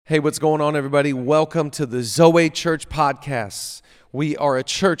Hey, what's going on, everybody? Welcome to the Zoe Church Podcast. We are a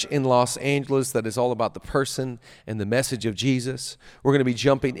church in Los Angeles that is all about the person and the message of Jesus. We're going to be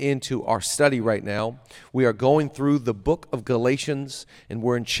jumping into our study right now. We are going through the book of Galatians, and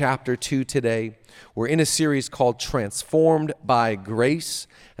we're in chapter 2 today. We're in a series called Transformed by Grace,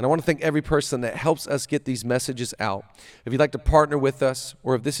 and I want to thank every person that helps us get these messages out. If you'd like to partner with us,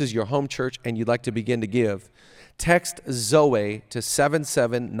 or if this is your home church and you'd like to begin to give, text Zoe to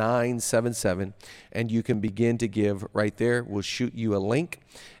 77977, and you can begin to give right there. We'll shoot you a link.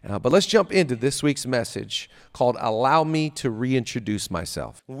 But let's jump into this week's message called Allow Me to Reintroduce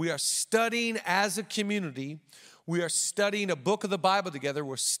Myself. We are studying as a community. We are studying a book of the Bible together.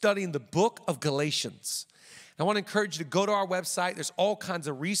 We're studying the book of Galatians. I want to encourage you to go to our website. There's all kinds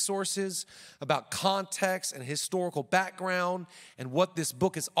of resources about context and historical background and what this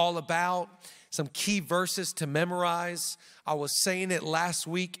book is all about. Some key verses to memorize. I was saying it last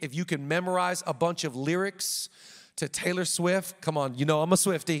week. If you can memorize a bunch of lyrics to Taylor Swift, come on, you know I'm a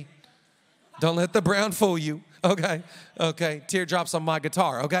Swiftie. Don't let the brown fool you. Okay. Teardrops on my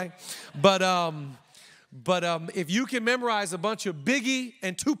guitar. Okay. But if you can memorize a bunch of Biggie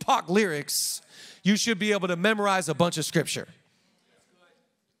and Tupac lyrics, you should be able to memorize a bunch of scripture.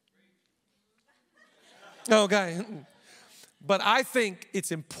 Okay. But I think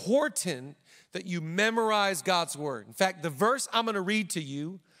it's important that you memorize God's word. In fact, the verse I'm going to read to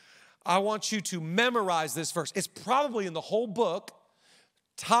you, I want you to memorize this verse. It's probably in the whole book,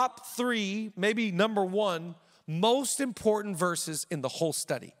 top 3, maybe number 1, most important verses in the whole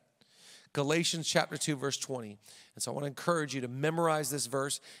study. Galatians chapter 2, verse 20. And so I want to encourage you to memorize this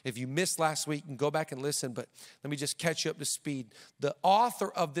verse. If you missed last week, you can go back and listen, but let me just catch you up to speed. The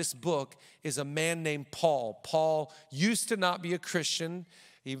author of this book is a man named Paul. Paul used to not be a Christian.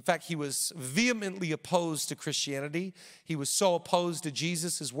 In fact, he was vehemently opposed to Christianity. He was so opposed to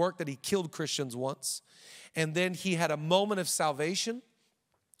Jesus' work that he killed Christians once. And then he had a moment of salvation.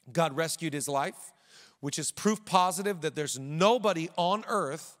 God rescued his life, which is proof positive that there's nobody on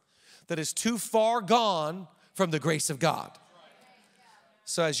earth that is too far gone from the grace of God.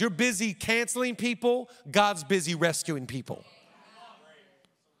 So as you're busy canceling people, God's busy rescuing people.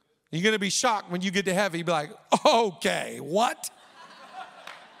 You're going to be shocked when you get to heaven. You'll be like, okay, what?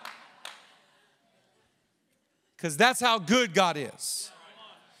 Because that's how good God is.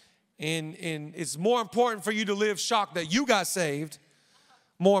 And it's more important for you to live shocked that you got saved,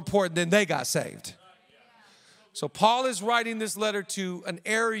 more important than they got saved. So Paul is writing this letter to an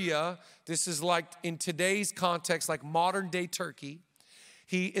area, this is like in today's context, like modern day Turkey.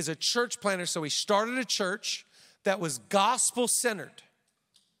 He is a church planter, so he started a church that was gospel-centered,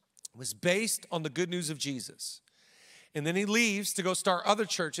 was based on the good news of Jesus. And then he leaves to go start other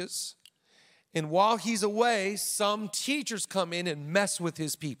churches. And while he's away, some teachers come in and mess with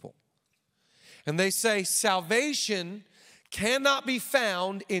his people. And they say salvation cannot be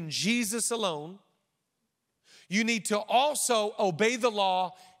found in Jesus alone. You need to also obey the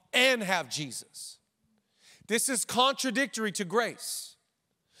law and have Jesus. This is contradictory to grace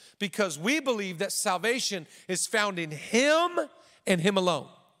because we believe that salvation is found in Him and Him alone.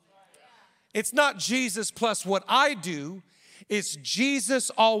 It's not Jesus plus what I do. It's Jesus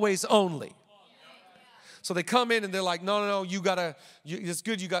always only. So they come in and they're like, no, it's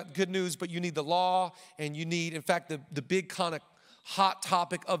good you got good news, but you need the law and you need, in fact, the big kind of hot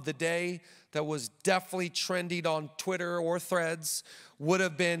topic of the day that was definitely trending on Twitter or Threads would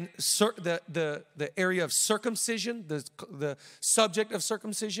have been the area of circumcision, the subject of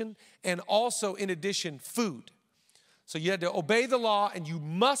circumcision, and also, in addition, food. So you had to obey the law, and you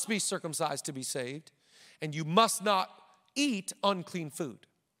must be circumcised to be saved, and you must not eat unclean food.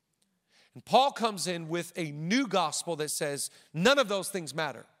 And Paul comes in with a new gospel that says none of those things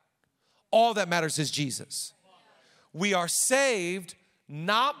matter. All that matters is Jesus. We are saved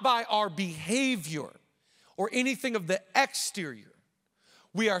not by our behavior or anything of the exterior.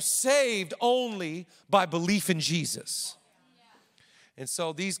 We are saved only by belief in Jesus. And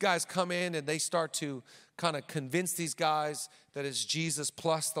so these guys come in and they start to kind of convince these guys that it's Jesus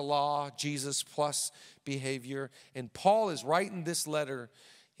plus the law, Jesus plus behavior. And Paul is writing this letter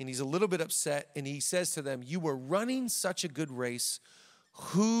and he's a little bit upset, and he says to them, you were running such a good race.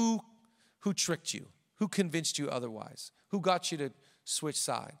 Who tricked you? Who convinced you otherwise? Who got you to switch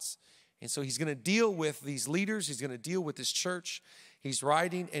sides? And so he's going to deal with these leaders. He's going to deal with this church. He's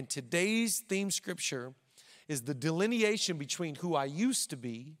writing, and today's theme scripture is the delineation between who I used to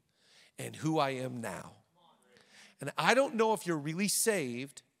be and who I am now. And I don't know if you're really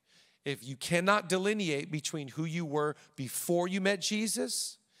saved if you cannot delineate between who you were before you met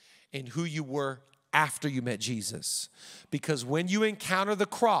Jesus and who you were after you met Jesus. Because when you encounter the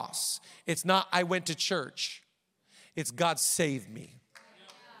cross, it's not I went to church. It's God saved me.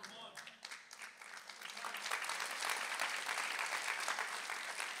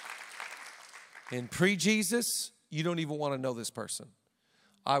 In pre-Jesus, you don't even want to know this person.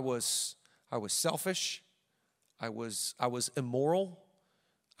 I was selfish. I was immoral.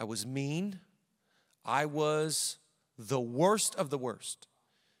 I was mean. I was the worst of the worst.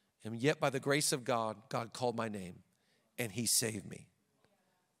 And yet by the grace of God, God called my name and he saved me.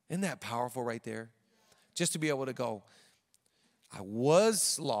 Isn't that powerful right there? Just to be able to go, I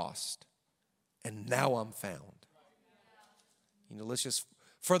was lost and now I'm found. You know, let's just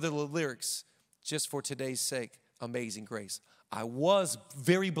further the lyrics just for today's sake. Amazing grace. I was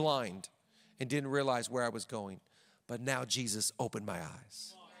very blind and didn't realize where I was going, but now Jesus opened my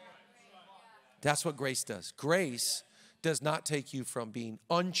eyes. That's what grace does. Grace does not take you from being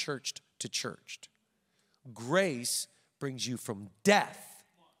unchurched to churched. Grace brings you from death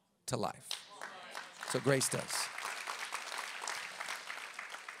to life. That's what grace does.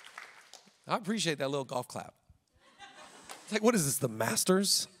 I appreciate that little golf clap. It's like, what is this, the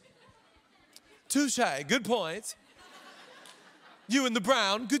Masters? Touche, good point. You and the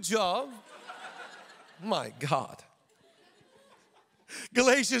brown, good job. My God.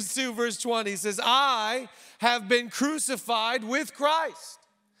 Galatians 2 verse 20 says, I have been crucified with Christ.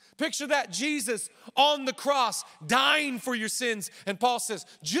 Picture that, Jesus on the cross, dying for your sins. And Paul says,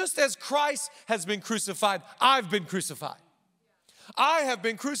 just as Christ has been crucified, I've been crucified. I have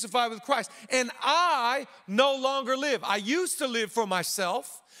been crucified with Christ, and I no longer live. I used to live for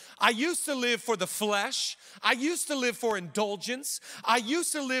myself. I used to live for the flesh. I used to live for indulgence. I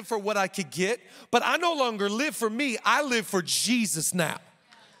used to live for what I could get, but I no longer live for me. I live for Jesus now.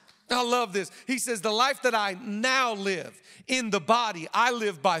 I love this. He says, the life that I now live in the body, I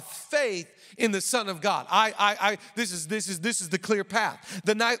live by faith in the Son of God. This is the clear path.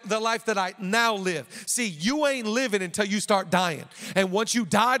 The life that I now live. See, you ain't living until you start dying. And once you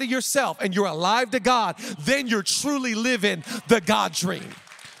die to yourself and you're alive to God, then you're truly living the God dream.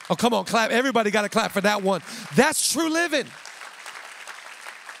 Oh, come on, clap. Everybody got to clap for that one. That's true living.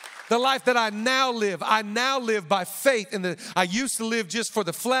 The life that I now live by faith. I used to live just for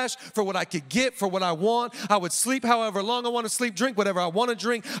the flesh, for what I could get, for what I want. I would sleep however long I want to sleep, drink whatever I want to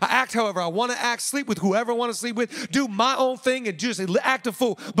drink. I act however I want to act, sleep with whoever I want to sleep with, do my own thing and just act a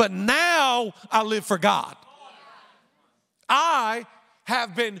fool. But now I live for God. I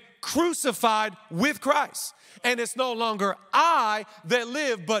have been crucified with Christ. And it's no longer I that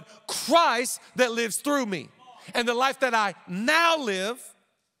live, but Christ that lives through me. And the life that I now live,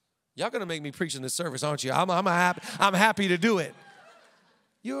 y'all gonna make me preach in this service, aren't you? I'm happy to do it.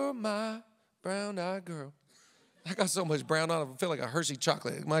 You're my brown-eyed girl. I got so much brown on, I feel like a Hershey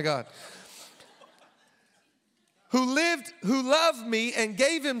chocolate. My God. Who loved me and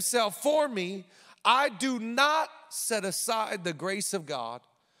gave himself for me. I do not set aside the grace of God.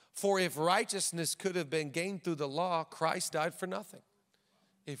 For if righteousness could have been gained through the law, Christ died for nothing.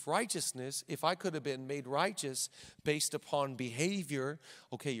 If I could have been made righteous based upon behavior,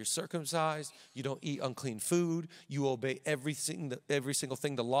 okay, you're circumcised, you don't eat unclean food, you obey every single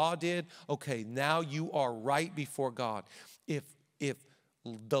thing the law did, okay, now you are right before God. If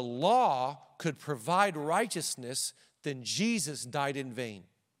the law could provide righteousness, then Jesus died in vain.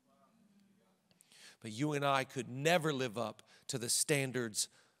 But you and I could never live up to the standards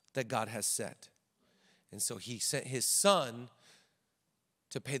that God has set. And so he sent his son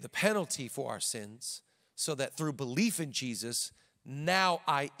to pay the penalty for our sins so that through belief in Jesus, now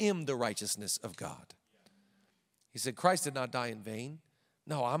I am the righteousness of God. He said, Christ did not die in vain.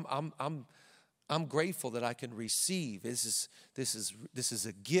 No, I'm grateful that I can receive. This is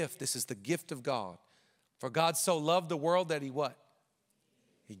a gift. This is the gift of God. For God so loved the world that he what?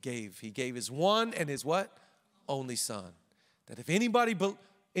 He gave his one and his what? Only son. That if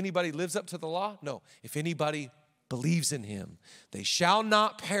anybody lives up to the law? No. If anybody believes in him, they shall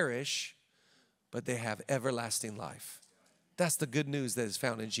not perish, but they have everlasting life. That's the good news that is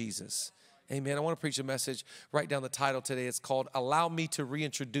found in Jesus. Amen. I want to preach a message. Write down the title today. It's called, Allow Me to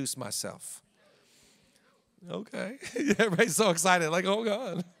Reintroduce Myself. Okay. Everybody's so excited. Like, oh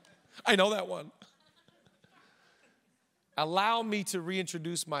God, I know that one. Allow me to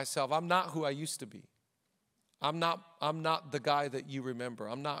reintroduce myself. I'm not who I used to be. I'm not the guy that you remember.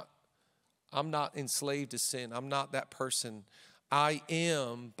 I'm not enslaved to sin. I'm not that person. I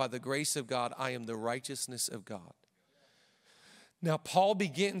am, by the grace of God, I am the righteousness of God. Now, Paul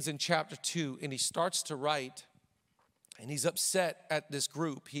begins in chapter 2, and he starts to write, and he's upset at this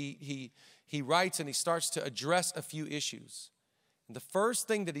group. He writes, and he starts to address a few issues. The first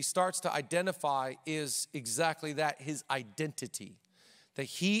thing that he starts to identify is exactly that, his identity. That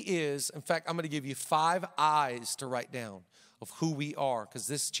he is, in fact, I'm going to give you 5 I's to write down of who we are, because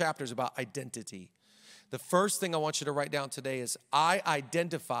this chapter is about identity. The first thing I want you to write down today is I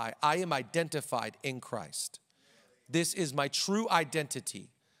am identified in Christ. This is my true identity.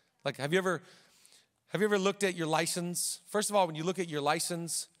 Like, have you ever looked at your license? First of all, when you look at your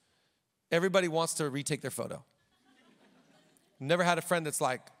license, everybody wants to retake their photo. Never had a friend that's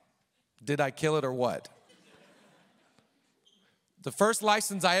like, did I kill it or what? The first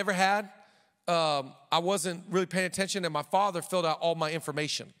license I ever had, I wasn't really paying attention, and my father filled out all my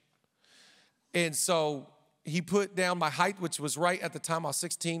information. And so he put down my height, which was right at the time. I was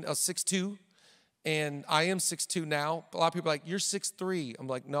 16, I was 6'2", and I am 6'2" now. A lot of people are like, you're 6'3". I'm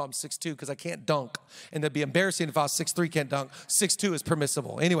like, no, I'm 6'2", because I can't dunk. And that'd be embarrassing if I was 6'3", can't dunk. 6'2" is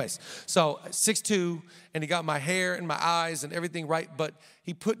permissible. Anyways, so 6'2", and he got my hair and my eyes and everything right, but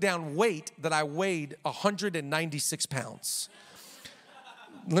he put down weight that I weighed 196 pounds.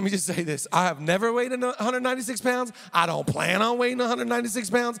 Let me just say this. I have never weighed 196 pounds. I don't plan on weighing 196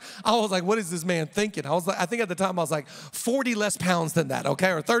 pounds. I was like, what is this man thinking? I think at the time I was like 40 less pounds than that,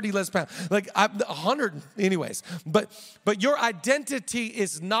 okay? Or 30 less pounds. Like 100 anyways. But your identity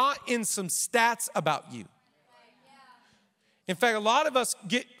is not in some stats about you. In fact, a lot of us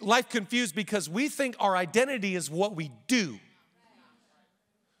get life confused because we think our identity is what we do.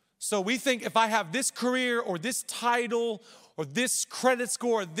 So we think if I have this career or this title or this credit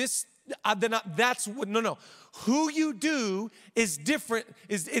score, that's what, no. Who you do is different,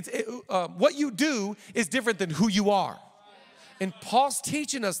 what you do is different than who you are. And Paul's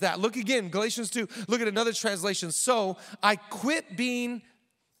teaching us that. Look again, Galatians 2, look at another translation. So I quit being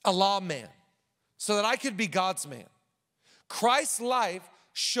a lawman so that I could be God's man. Christ's life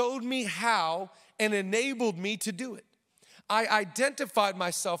showed me how and enabled me to do it. I identified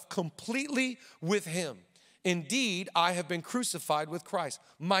myself completely with him. Indeed, I have been crucified with Christ.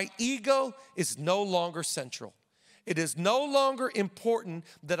 My ego is no longer central. It is no longer important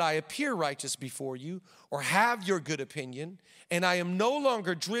that I appear righteous before you or have your good opinion, and I am no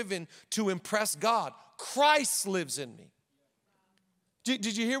longer driven to impress God. Christ lives in me.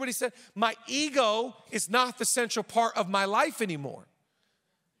 Did you hear what he said? My ego is not the central part of my life anymore.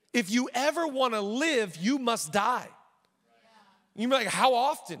 If you ever want to live, you must die. You're like, how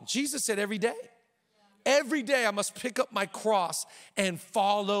often? Jesus said every day. Every day I must pick up my cross and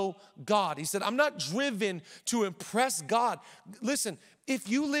follow God. He said, I'm not driven to impress God. Listen, if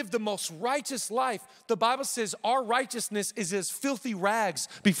you live the most righteous life, the Bible says our righteousness is as filthy rags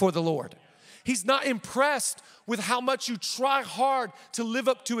before the Lord. He's not impressed with how much you try hard to live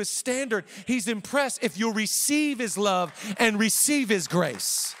up to his standard. He's impressed if you'll receive his love and receive his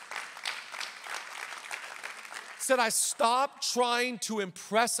grace. He said, I stopped trying to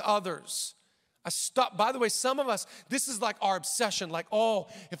impress others. I stopped. By the way, some of us, this is like our obsession. Like, oh,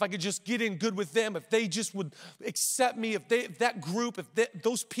 if I could just get in good with them, if they just would accept me, if that group,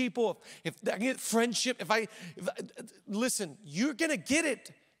 those people, if I get friendship, listen, you're going to get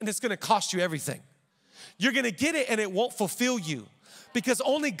it and it's going to cost you everything. You're going to get it and it won't fulfill you. Because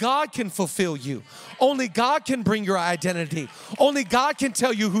only God can fulfill you. Only God can bring your identity. Only God can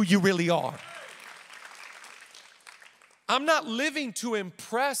tell you who you really are. I'm not living to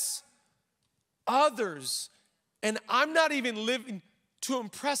impress others, and I'm not even living to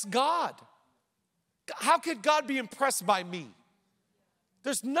impress God. How could God be impressed by me?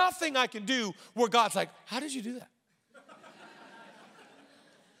 There's nothing I can do where God's like, how did you do that?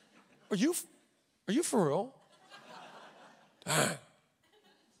 Are you for real?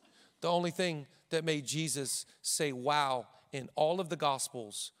 The only thing that made Jesus say wow in all of the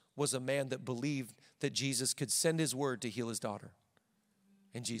Gospels was a man that believed that Jesus could send his word to heal his daughter.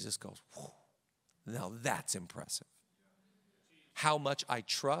 And Jesus goes, whew. Now that's impressive. How much I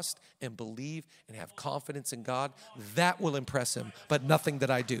trust and believe and have confidence in God, that will impress him, but nothing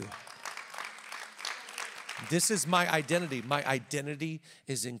that I do. This is my identity. My identity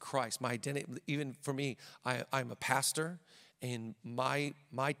is in Christ. My identity, even for me, I'm a pastor, and my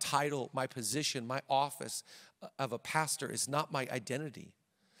title, my position, my office of a pastor is not my identity.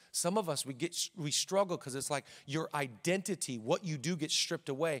 Some of us, we struggle because it's like your identity, what you do gets stripped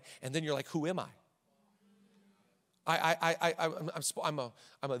away, and then you're like, who am I? I'm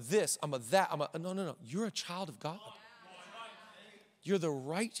a this, I'm a that, no. You're a child of God. You're the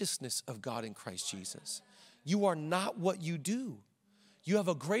righteousness of God in Christ Jesus. You are not what you do. You have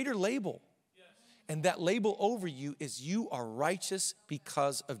a greater label. And that label over you is you are righteous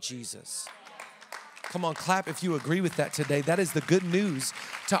because of Jesus. Come on, clap if you agree with that today. That is the good news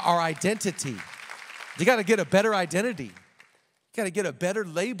to our identity. You got to get a better identity. You got to get a better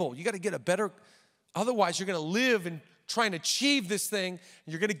label. You got to get a better, otherwise you're going to live and trying to achieve this thing.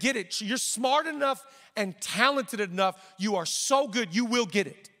 And you're going to get it. You're smart enough and talented enough. You are so good, you will get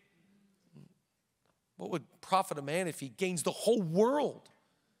it. What would profit a man if he gains the whole world,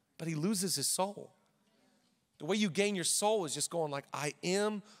 but he loses his soul? The way you gain your soul is just going like, I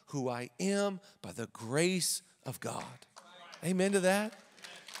am who I am by the grace of God. Amen to that?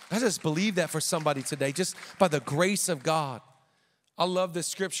 I just believe that for somebody today, just by the grace of God. I love this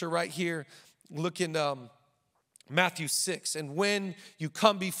scripture right here. Look in Matthew 6. And when you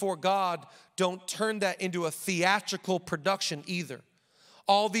come before God, don't turn that into a theatrical production either.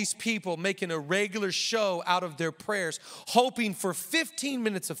 All these people making a regular show out of their prayers, hoping for 15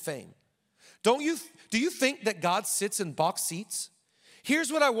 minutes of fame. Do you think that God sits in box seats?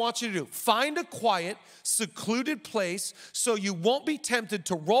 Here's what I want you to do. Find a quiet, secluded place so you won't be tempted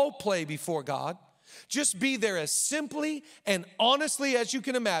to role play before God. Just be there as simply and honestly as you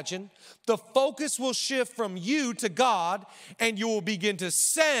can imagine. The focus will shift from you to God, and you will begin to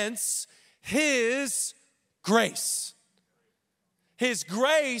sense His grace. His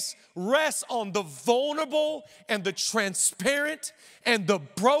grace rests on the vulnerable and the transparent and the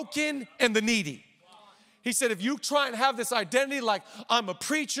broken and the needy. He said, if you try and have this identity like I'm a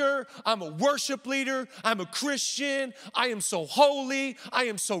preacher, I'm a worship leader, I'm a Christian, I am so holy, I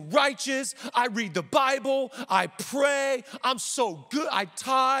am so righteous, I read the Bible, I pray, I'm so good, I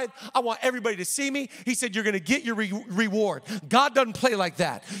tithe, I want everybody to see me. He said, you're going to get your reward. God doesn't play like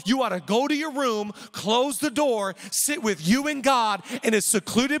that. You ought to go to your room, close the door, sit with you and God in a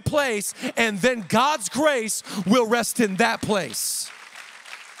secluded place, and then God's grace will rest in that place.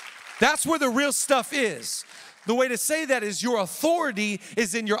 That's where the real stuff is. The way to say that is your authority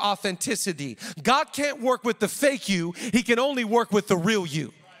is in your authenticity. God can't work with the fake you. He can only work with the real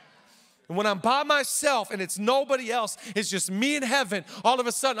you. And when I'm by myself and it's nobody else, it's just me in heaven, all of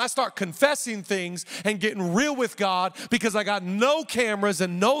a sudden I start confessing things and getting real with God because I got no cameras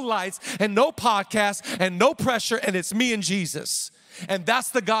and no lights and no podcasts and no pressure, and it's me and Jesus. And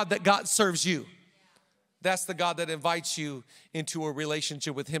that's the God that God serves you. That's the God that invites you into a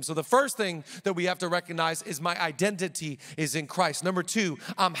relationship with Him. So the first thing that we have to recognize is my identity is in Christ. Number two,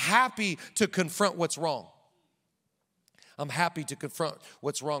 I'm happy to confront what's wrong. I'm happy to confront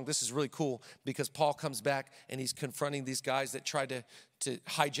what's wrong. This is really cool because Paul comes back and he's confronting these guys that tried to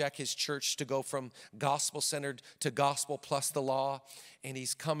hijack his church to go from gospel-centered to gospel plus the law. And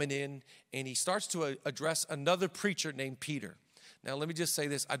he's coming in and he starts to address another preacher named Peter. Now, let me just say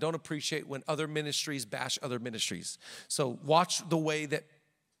this. I don't appreciate when other ministries bash other ministries. So watch the way that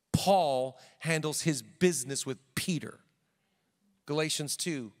Paul handles his business with Peter. Galatians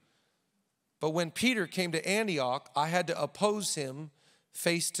 2. But when Peter came to Antioch, I had to oppose him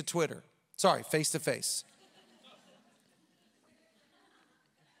face to face.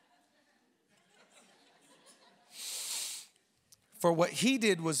 For what he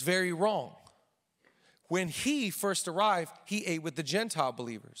did was very wrong. When he first arrived, he ate with the Gentile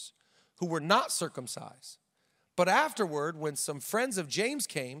believers who were not circumcised. But afterward, when some friends of James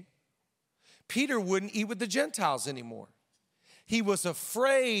came, Peter wouldn't eat with the Gentiles anymore. He was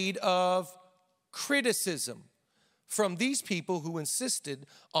afraid of criticism from these people who insisted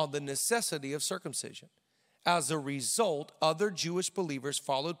on the necessity of circumcision. As a result, other Jewish believers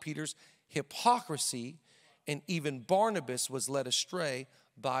followed Peter's hypocrisy, and even Barnabas was led astray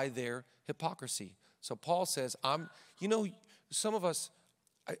by their hypocrisy. So Paul says, some of us,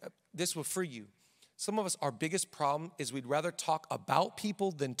 this will free you. Some of us, our biggest problem is we'd rather talk about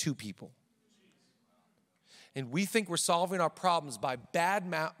people than to people. And we think we're solving our problems by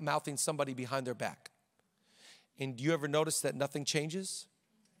bad-mouthing somebody behind their back. And do you ever notice that nothing changes?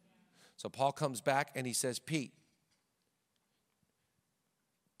 So Paul comes back and he says, Pete.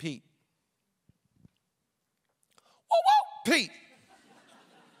 Whoa, Pete.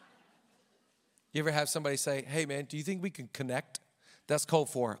 You ever have somebody say, hey, man, do you think we can connect? That's code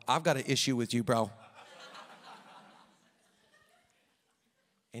for, I've got an issue with you, bro.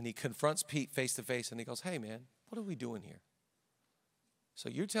 And he confronts Pete face to face and he goes, hey, man, what are we doing here? So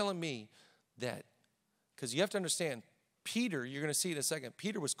you're telling me that, because you have to understand, Peter, you're going to see in a second,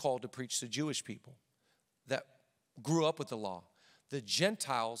 Peter was called to preach to Jewish people that grew up with the law. The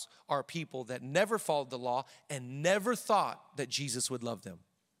Gentiles are people that never followed the law and never thought that Jesus would love them.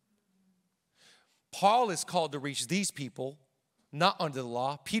 Paul is called to reach these people, not under the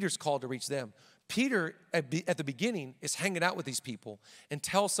law. Peter's called to reach them. Peter, at the beginning, is hanging out with these people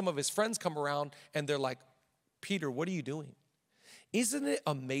until some of his friends come around and they're like, Peter, what are you doing? Isn't it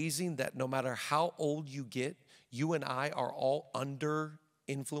amazing that no matter how old you get, you and I are all under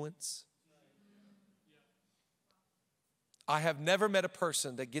influence? I have never met a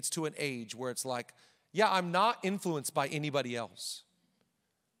person that gets to an age where it's like, yeah, I'm not influenced by anybody else.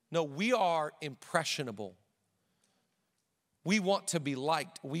 No, we are impressionable. We want to be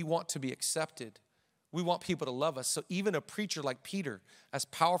liked. We want to be accepted. We want people to love us. So even a preacher like Peter, as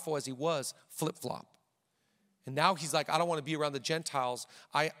powerful as he was, flip-flop. And now he's like, I don't want to be around the Gentiles.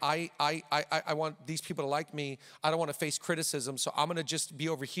 I want these people to like me. I don't want to face criticism. So I'm going to just be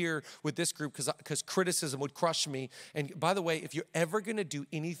over here with this group because criticism would crush me. And by the way, if you're ever going to do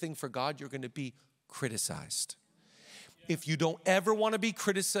anything for God, you're going to be criticized. If you don't ever want to be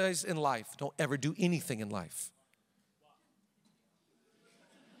criticized in life, don't ever do anything in life.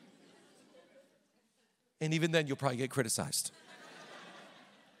 And even then, you'll probably get criticized.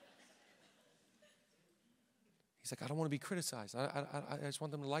 He's like, I don't want to be criticized. I just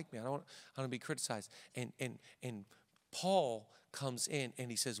want them to like me. I don't want to be criticized. And Paul comes in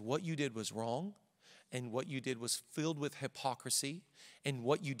and he says, what you did was wrong. And what you did was filled with hypocrisy. And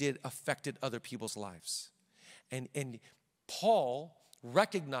what you did affected other people's lives. And Paul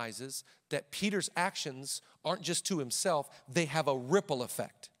recognizes that Peter's actions aren't just to himself. They have a ripple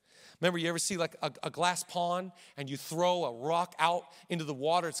effect. Remember, you ever see like a glass pond and you throw a rock out into the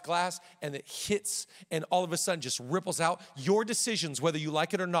water, it's glass, and it hits and all of a sudden just ripples out? Your decisions, whether you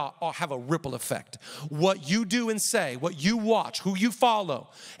like it or not, all have a ripple effect. What you do and say, what you watch, who you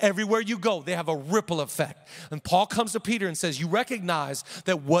follow, everywhere you go, they have a ripple effect. And Paul comes to Peter and says, you recognize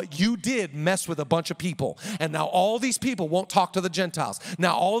that what you did messed with a bunch of people. And now all these people won't talk to the Gentiles.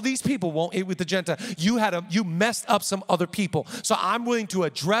 Now all these people won't eat with the Gentiles. You messed up some other people. So I'm willing to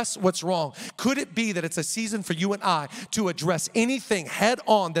address what's wrong. Could it be that it's a season for you and I to address anything head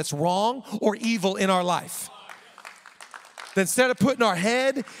on that's wrong or evil in our life? That instead of putting our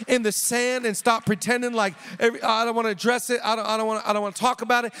head in the sand and stop pretending like I don't want to address it, I don't want to talk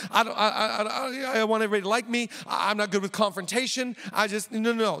about it, I want everybody to like me, I'm not good with confrontation,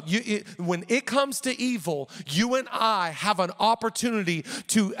 no. When it comes to evil, you and I have an opportunity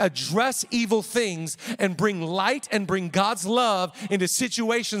to address evil things and bring light and bring God's love into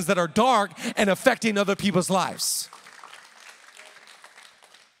situations that are dark and affecting other people's lives.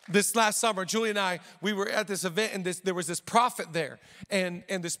 This last summer, Julie and I, we were at this event, and there was this prophet there. And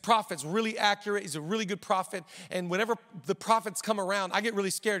this prophet's really accurate. He's a really good prophet. And whenever the prophets come around, I get really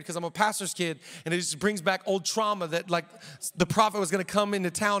scared because I'm a pastor's kid, and it just brings back old trauma that, like, the prophet was going to come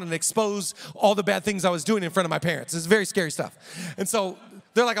into town and expose all the bad things I was doing in front of my parents. It's very scary stuff. And so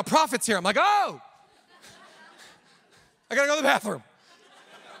they're like, a prophet's here. I'm like, oh, I got to go to the bathroom.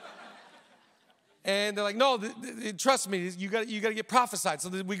 And they're like, no, trust me, you got to get prophesied. So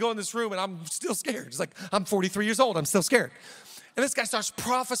we go in this room, and I'm still scared. It's like, I'm 43 years old. I'm still scared. And this guy starts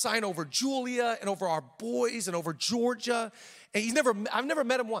prophesying over Julia and over our boys and over Georgia. And I've never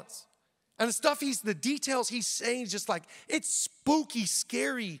met him once. And the details he's saying is just like, it's spooky,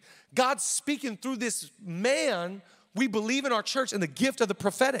 scary. God's speaking through this man we believe in our church and the gift of the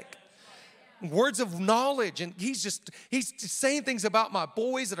prophetic. Words of knowledge, and he's just saying things about my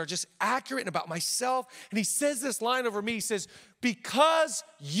boys that are just accurate and about myself. And he says this line over me. He says, because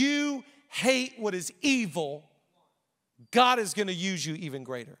you hate what is evil, God is going to use you even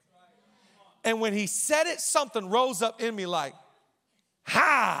greater. And when he said it, something rose up in me like,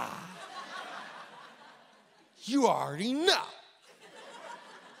 ha, you already know.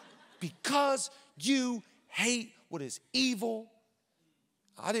 Because you hate what is evil.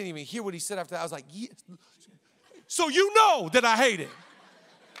 I didn't even hear what he said after that. I was like, yeah. So you know that I hate it.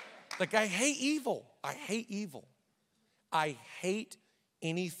 Like, I hate evil. I hate evil. I hate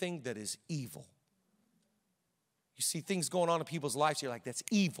anything that is evil. You see things going on in people's lives, you're like, that's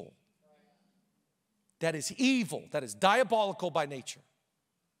evil. That is evil. That is diabolical by nature.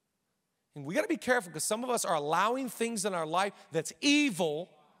 And we got to be careful because some of us are allowing things in our life that's evil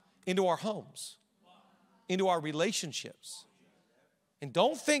into our homes, into our relationships. And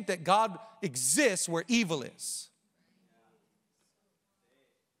don't think that God exists where evil is.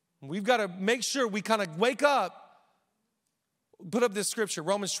 We've got to make sure we kind of wake up. Put up this scripture,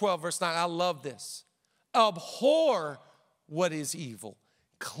 Romans 12, verse 9. I love this. Abhor what is evil.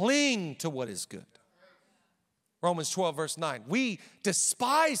 Cling to what is good. Romans 12, verse 9. We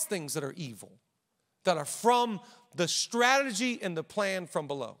despise things that are evil, that are from the strategy and the plan from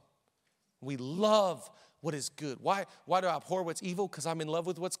below. We love what is good. Why do I abhor what's evil? Because I'm in love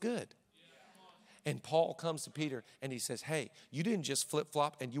with what's good. And Paul comes to Peter and he says, hey, you didn't just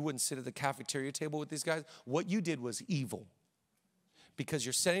flip-flop and you wouldn't sit at the cafeteria table with these guys. What you did was evil. because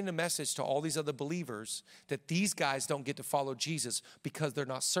you're sending a message to all these other believers that these guys don't get to follow Jesus because they're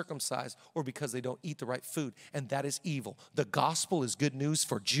not circumcised or because they don't eat the right food. And that is evil. The gospel is good news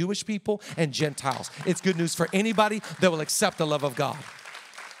for Jewish people and Gentiles. It's good news for anybody that will accept the love of God.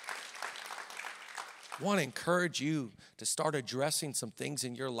 I want to encourage you to start addressing some things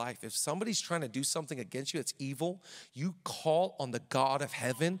in your life. If somebody's trying to do something against you that's evil, you call on the God of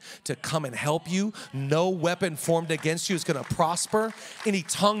heaven to come and help you. No weapon formed against you is going to prosper. Any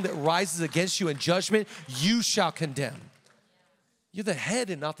tongue that rises against you in judgment, you shall condemn. You're the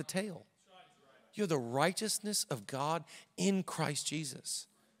head and not the tail. You're the righteousness of God in Christ Jesus.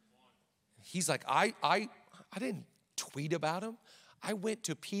 He's like, I didn't tweet about him. I went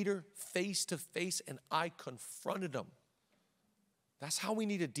to Peter face to face and I confronted him. That's how we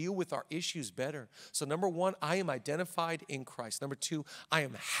need to deal with our issues better. So number one, I am identified in Christ. Number two, I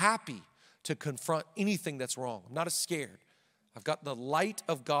am happy to confront anything that's wrong. I'm not scared. I've got the light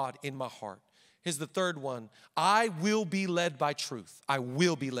of God in my heart. Here's the third one. I will be led by truth. I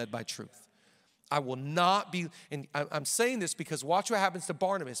will be led by truth. I will not be, and I'm saying this because watch what happens to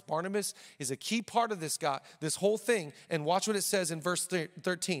Barnabas. Barnabas is a key part of this guy, this whole thing. And watch what it says in verse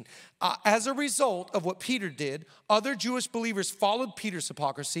 13. As a result of what Peter did, other Jewish believers followed Peter's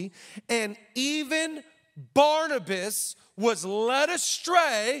hypocrisy, and even Barnabas was led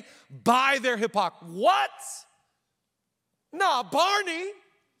astray by their hypocrisy. What? Nah, Barney.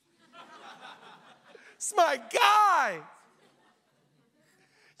 It's my guy.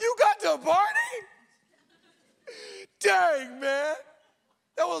 You got to Barney? Dang, man.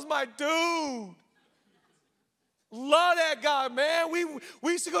 That was my dude. Love that guy, man.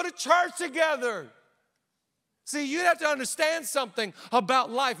 We used to go to church together. See, you have to understand something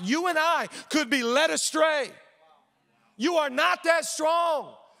about life. You and I could be led astray. You are not that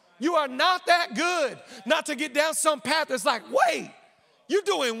strong. You are not that good not to get down some path that's like, wait, you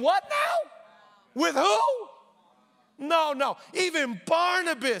doing what now? With who? No. Even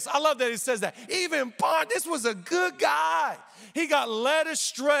Barnabas, I love that he says that. Even this was a good guy. He got led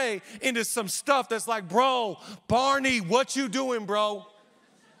astray into some stuff that's like, bro, Barney, what you doing, bro?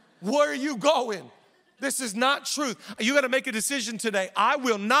 Where are you going? This is not truth. You got to make a decision today. I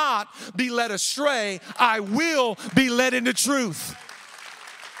will not be led astray. I will be led into truth.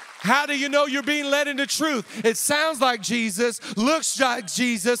 How do you know you're being led into truth? It sounds like Jesus, looks like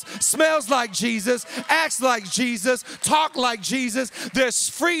Jesus, smells like Jesus, acts like Jesus, talk like Jesus. There's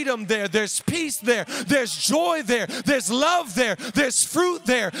freedom there. There's peace there. There's joy there. There's love there. There's fruit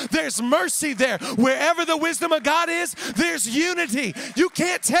there. There's mercy there. Wherever the wisdom of God is, there's unity. You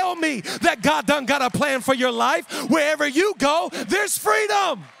can't tell me that God done got a plan for your life. Wherever you go, there's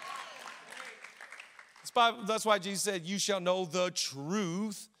freedom. That's why Jesus said, you shall know the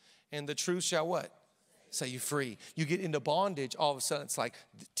truth. And the truth shall what? Set you free. You get into bondage, all of a sudden it's like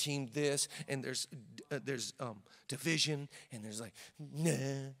team this, and there's division, and there's like, nah.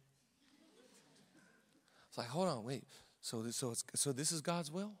 It's like, hold on, wait. So this is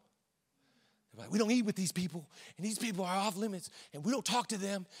God's will? Like, we don't eat with these people, and these people are off limits, and we don't talk to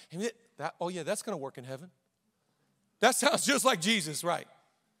them. And oh yeah, that's going to work in heaven. That sounds just like Jesus, right?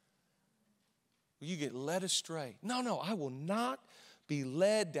 You get led astray. No, I will not be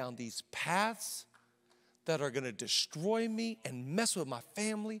led down these paths that are going to destroy me and mess with my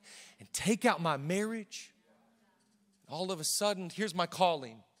family and take out my marriage. All of a sudden, here's my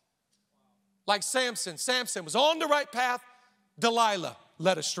calling. Like Samson was on the right path. Delilah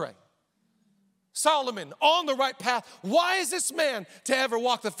led astray. Solomon on the right path. Why is this man to ever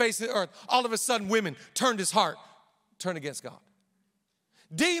walk the face of the earth? All of a sudden, women turned his heart, turned against God.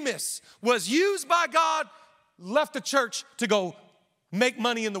 Demas was used by God, left the church to go make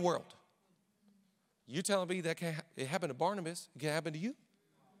money in the world. You telling me that it happened to Barnabas? It can happen to you?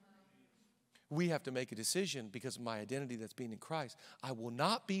 We have to make a decision because of my identity that's being in Christ. I will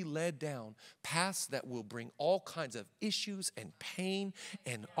not be led down paths that will bring all kinds of issues and pain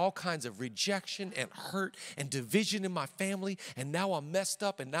and all kinds of rejection and hurt and division in my family. And now I'm messed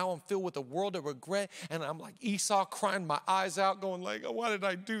up and now I'm filled with a world of regret. And I'm like Esau crying my eyes out going like, oh, why did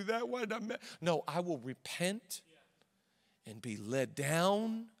I do that? Why did I No, I will repent and be led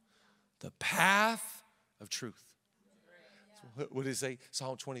down the path of truth. What did it say?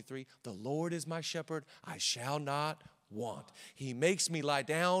 Psalm 23, the Lord is my shepherd, I shall not want. He makes me lie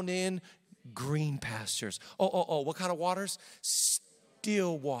down in green pastures. What kind of waters?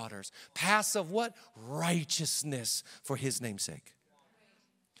 Still waters. Paths of what? Righteousness for his name's sake.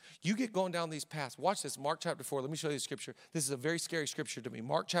 You get going down these paths. Watch this, Mark chapter 4. Let me show you the scripture. This is a very scary scripture to me.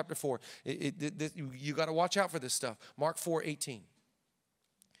 Mark chapter 4. You got to watch out for this stuff. Mark 4:18.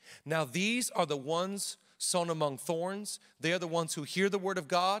 Now these are the ones sown among thorns. They are the ones who hear the word of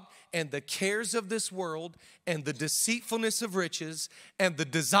God, and the cares of this world and the deceitfulness of riches and the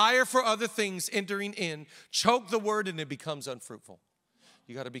desire for other things entering in choke the word, and it becomes unfruitful.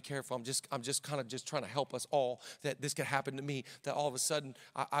 You got to be careful. I'm just kind of trying to help us all, that this could happen to me, that all of a sudden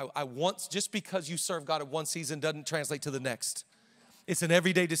I want, just because you serve God in one season doesn't translate to the next. It's an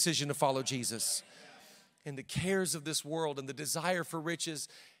everyday decision to follow Jesus. And the cares of this world and the desire for riches,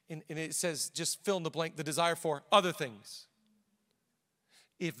 and it says, just fill in the blank, the desire for other things.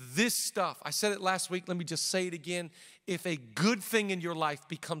 If this stuff, I said it last week, let me just say it again. If a good thing in your life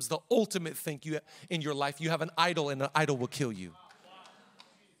becomes the ultimate thing in your life, you have an idol, and an idol will kill you.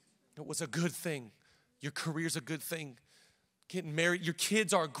 It was a good thing. Your career's a good thing. Getting married, your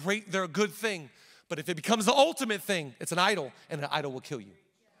kids are great, they're a good thing. But if it becomes the ultimate thing, it's an idol, and an idol will kill you.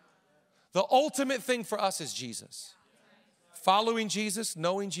 The ultimate thing for us is Jesus. Following Jesus,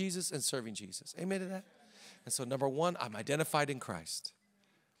 knowing Jesus, and serving Jesus. Amen to that? And so number one, I'm identified in Christ.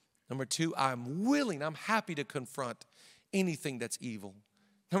 Number two, I'm happy to confront anything that's evil.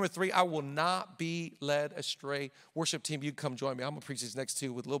 Number three, I will not be led astray. Worship team, you come join me. I'm going to preach this next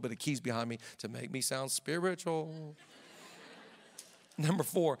two with a little bit of keys behind me to make me sound spiritual. Number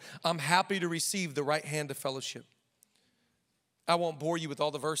four, I'm happy to receive the right hand of fellowship. I won't bore you with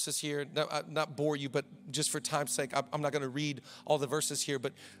all the verses here. No, not bore you, but just for time's sake, I'm not going to read all the verses here.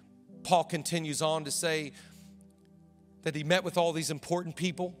 But Paul continues on to say that he met with all these important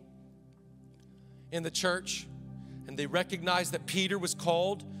people in the church. And they recognized that Peter was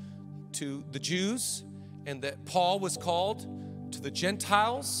called to the Jews and that Paul was called to the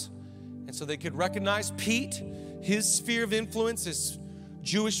Gentiles. And so they could recognize Pete, his sphere of influence is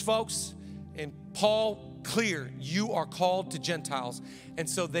Jewish folks, and Paul, clear, you are called to Gentiles. And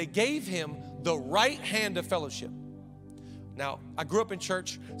so they gave him the right hand of fellowship. Now, I grew up in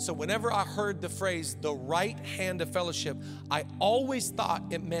church, so whenever I heard the phrase, the right hand of fellowship, I always thought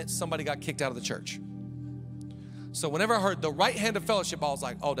it meant somebody got kicked out of the church. So whenever I heard the right hand of fellowship, I was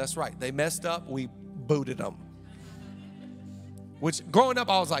like, oh, that's right. They messed up. We booted them. Which, growing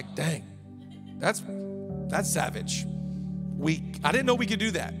up, I was like, dang, that's savage. I didn't know we could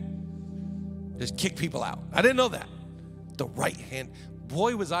do that. Just kick people out. I didn't know that. The right hand.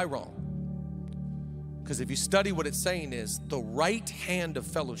 Boy, was I wrong. Because if you study what it's saying is, the right hand of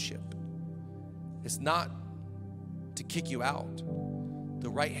fellowship is not to kick you out. The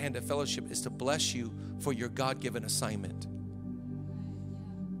right hand of fellowship is to bless you for your God-given assignment.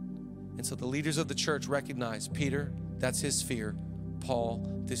 And so the leaders of the church recognize, Peter, that's his sphere. Paul,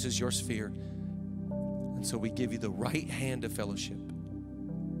 this is your sphere. And so we give you the right hand of fellowship.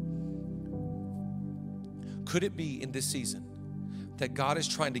 Could it be in this season that God is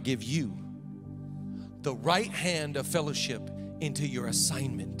trying to give you the right hand of fellowship into your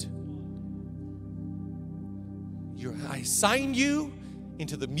assignment? I assign you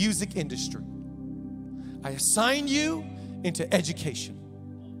into the music industry. I assign you into education.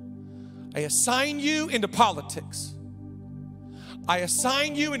 I assign you into politics. I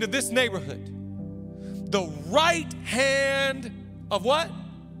assign you into this neighborhood. The right hand of what?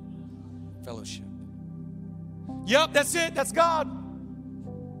 Fellowship. Yep, that's it. That's God.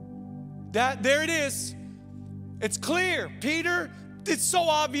 There it is. It's clear. Peter, it's so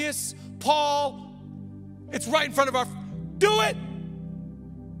obvious. Paul, it's right in front of our. Do it.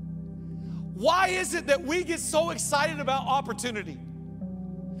 Why is it that we get so excited about opportunity?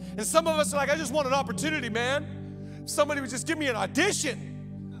 And some of us are like, I just want an opportunity, man. Somebody would just give me an audition.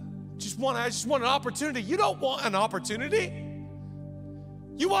 I just want an opportunity. You don't want an opportunity.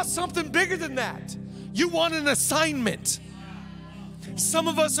 You want something bigger than that. You want an assignment. Some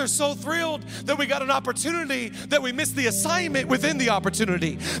of us are so thrilled that we got an opportunity that we miss the assignment within the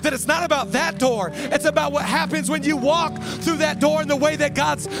opportunity. That it's not about that door. It's about what happens when you walk through that door in the way that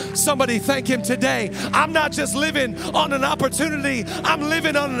somebody thank him today. I'm not just living on an opportunity. I'm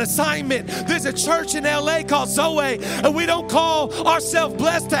living on an assignment. There's a church in LA called Zoe, and we don't call ourselves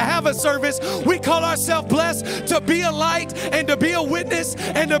blessed to have a service. We call ourselves blessed to be a light and to be a witness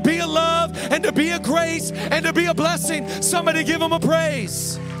and to be a love and to be a grace and to be a blessing. Somebody give them a praise.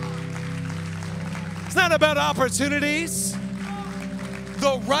 It's not about opportunities.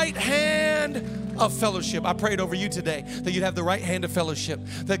 The right hand of fellowship. I prayed over you today that you'd have the right hand of fellowship,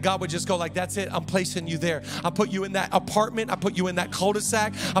 that God would just go like, that's it, I'm placing you there. I put you in that apartment. I put you in that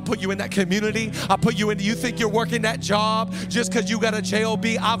cul-de-sac. I put you in that community. I put you in, you think you're working that job just because you got a job.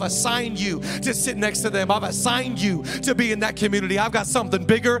 I've assigned you to sit next to them. I've assigned you to be in that community. I've got something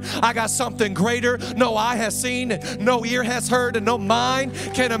bigger. I got something greater. No eye has seen, no ear has heard, and no mind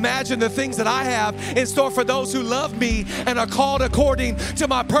can imagine the things that I have in store for those who love me and are called according to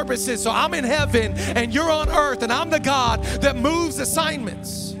my purposes. So I'm in heaven heaven and you're on earth, and I'm the God that moves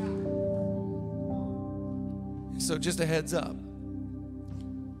assignments. So just a heads up,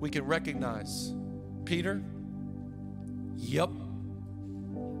 we can recognize Peter, yep.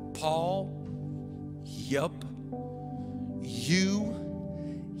 Paul, yep.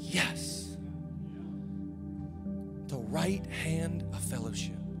 You, yes. The right hand of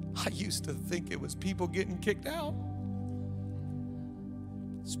fellowship. I used to think it was people getting kicked out.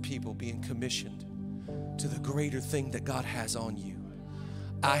 It's people being commissioned to the greater thing that God has on you.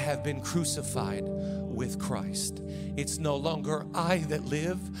 I have been crucified with Christ. It's no longer I that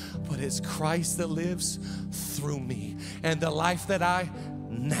live, but it's Christ that lives through me. And the life that I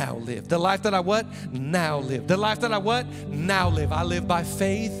now live. The life that I what? Now live. The life that I what? Now live. I live by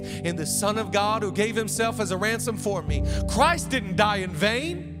faith in the Son of God who gave himself as a ransom for me. Christ didn't die in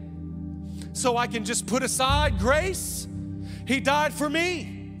vain, so I can just put aside grace. He died for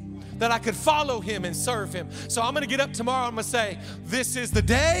me, that I could follow him and serve him. So I'm going to get up tomorrow. I'm going to say, this is the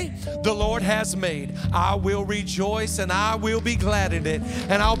day the Lord has made. I will rejoice and I will be glad in it.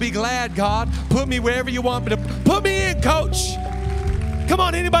 And I'll be glad, God. Put me wherever you want me to. Put me in, coach. Come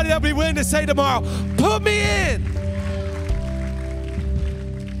on, anybody that'll be willing to say tomorrow, put me in.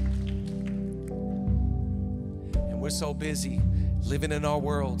 And we're so busy living in our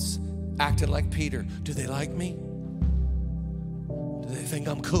worlds, acting like Peter. Do they like me? Do they think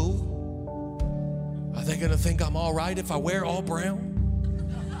I'm cool? Are they going to think I'm all right if I wear all brown?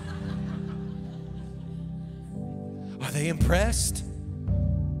 Are they impressed?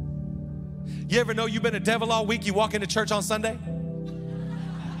 You ever know you've been a devil all week? You walk into church on Sunday?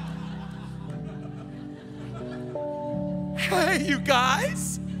 Hey, you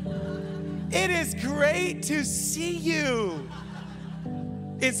guys. It is great to see you.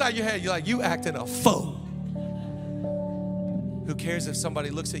 Inside your head, you're like, you acting a fool. Who cares if somebody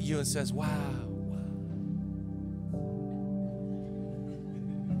looks at you and says, wow.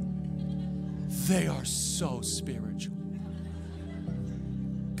 They are so spiritual.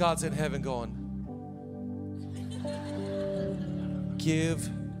 God's in heaven going, give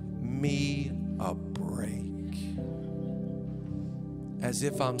me a break. As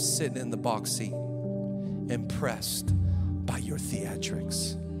if I'm sitting in the box seat, impressed by your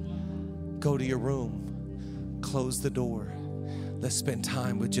theatrics. Go to your room, close the door. Let's spend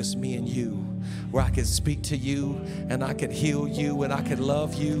time with just me and you, where I can speak to you and I can heal you and I can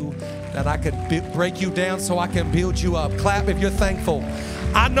love you and I can break you down so I can build you up. Clap if you're thankful.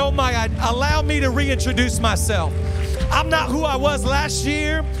 I know allow me to reintroduce myself. I'm not who I was last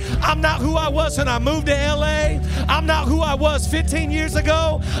year. I'm not who I was when I moved to LA. I'm not who I was 15 years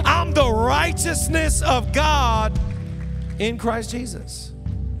ago. I'm the righteousness of God in Christ Jesus.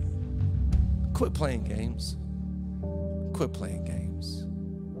 Quit playing games. Quit playing games.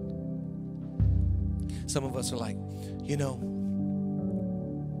 Some of us are like, you know,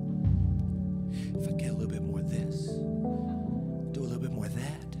 if I get a little bit more of this, do a little bit more of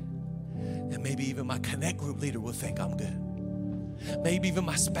that, and maybe even my connect group leader will think I'm good. Maybe even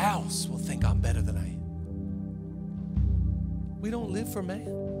my spouse will think I'm better than I am. We don't live for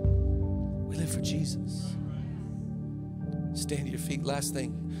man. We live for Jesus. Stand to your feet. Last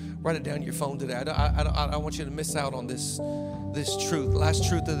thing. Write it down on your phone today. I don't want you to miss out on this truth. Last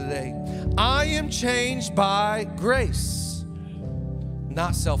truth of the day. I am changed by grace,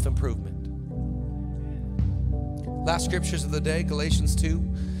 not self-improvement. Last scriptures of the day, Galatians 2,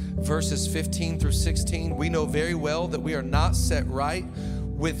 verses 15 through 16. We know very well that we are not set right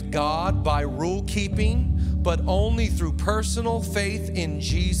with God by rule keeping, but only through personal faith in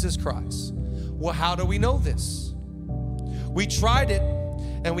Jesus Christ. Well, how do we know this? We tried it,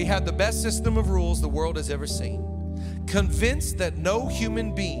 and we had the best system of rules the world has ever seen. Convinced that no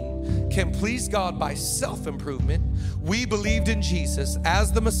human being can please God by self-improvement, we believed in Jesus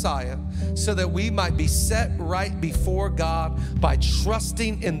as the Messiah so that we might be set right before God by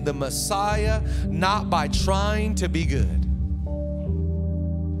trusting in the Messiah, not by trying to be good.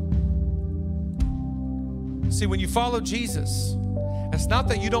 See, when you follow Jesus, it's not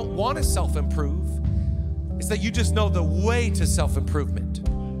that you don't want to self-improve. It's that you just know the way to self-improvement.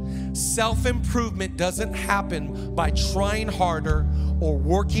 Self-improvement doesn't happen by trying harder or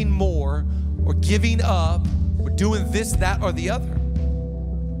working more or giving up or doing this, that, or the other.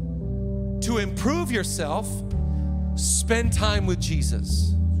 To improve yourself, spend time with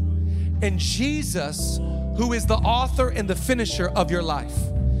Jesus. And Jesus, who is the author and the finisher of your life,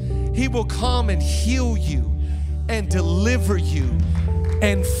 He will come and heal you and deliver you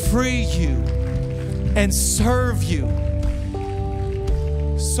and free you and serve you.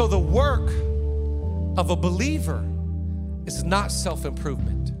 So the work of a believer is not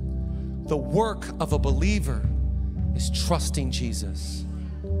self-improvement. The work of a believer is trusting Jesus.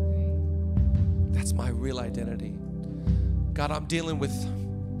 That's my real identity. God, I'm dealing with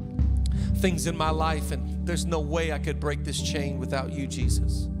things in my life, and there's no way I could break this chain without you,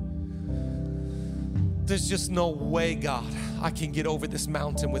 Jesus. There's just no way, God, I can get over this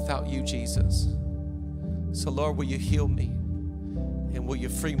mountain without you, Jesus. So, Lord, will you heal me, and will you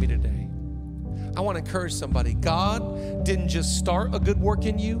free me today? I want to encourage somebody. God didn't just start a good work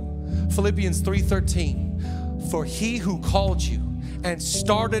in you. Philippians 3:13, for he who called you and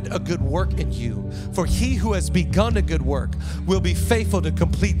started a good work in you, for he who has begun a good work will be faithful to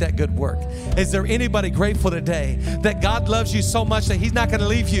complete that good work. Is there anybody grateful today that God loves you so much that he's not going to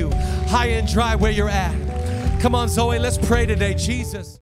leave you high and dry where you're at? Come on, Zoe, let's pray today. Jesus.